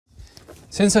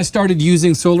Since I started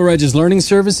using SolarEdge's learning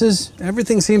services,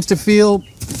 everything seems to feel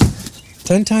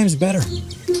 10 times better.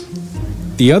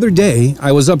 The other day,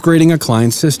 I was upgrading a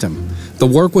client's system. The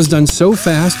work was done so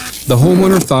fast, the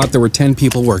homeowner thought there were 10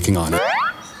 people working on it.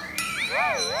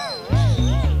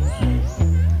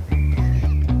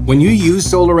 When you use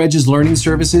SolarEdge's learning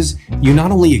services, you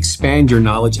not only expand your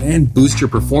knowledge and boost your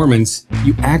performance,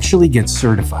 you actually get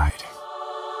certified.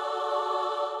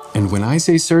 And when I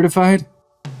say certified,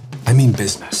 I mean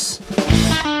business.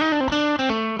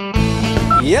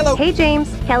 Yellow. Hey James,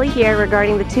 Kelly here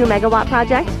regarding the 2 megawatt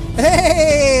project.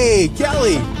 Hey,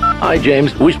 Kelly. Hi,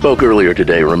 James. We spoke earlier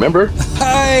today, remember?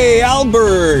 Hi,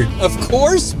 Albert. Of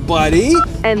course, buddy.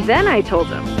 And then I told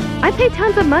him, I pay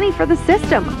tons of money for the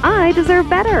system. I deserve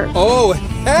better. Oh,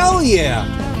 hell yeah.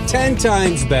 10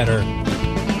 times better.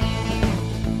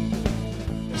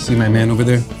 See my man over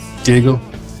there, Diego?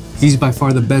 He's by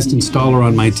far the best installer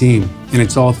on my team, and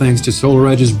it's all thanks to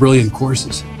SolarEdge's brilliant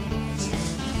courses.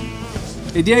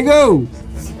 Hey, Diego!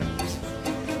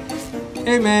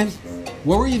 Hey, man.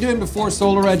 What were you doing before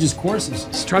SolarEdge's courses?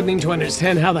 Struggling to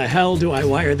understand how the hell do I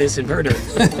wire this inverter.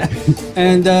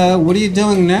 And what are you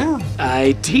doing now?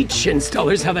 I teach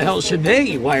installers how the hell should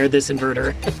they wire this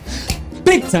inverter.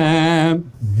 Big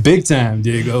time! Big time,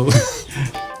 Diego.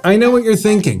 I know what you're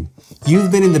thinking.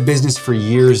 You've been in the business for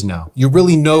years now. You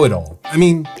really know it all. I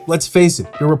mean, let's face it,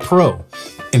 you're a pro.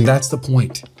 And that's the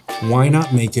point. Why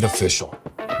not make it official?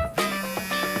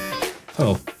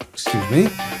 Oh, excuse me.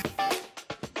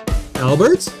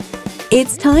 Albert?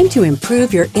 It's time to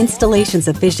improve your installation's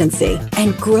efficiency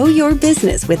and grow your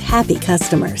business with happy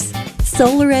customers.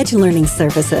 SolarEdge Learning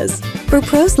Services for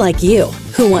pros like you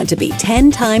who want to be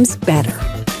 10 times better.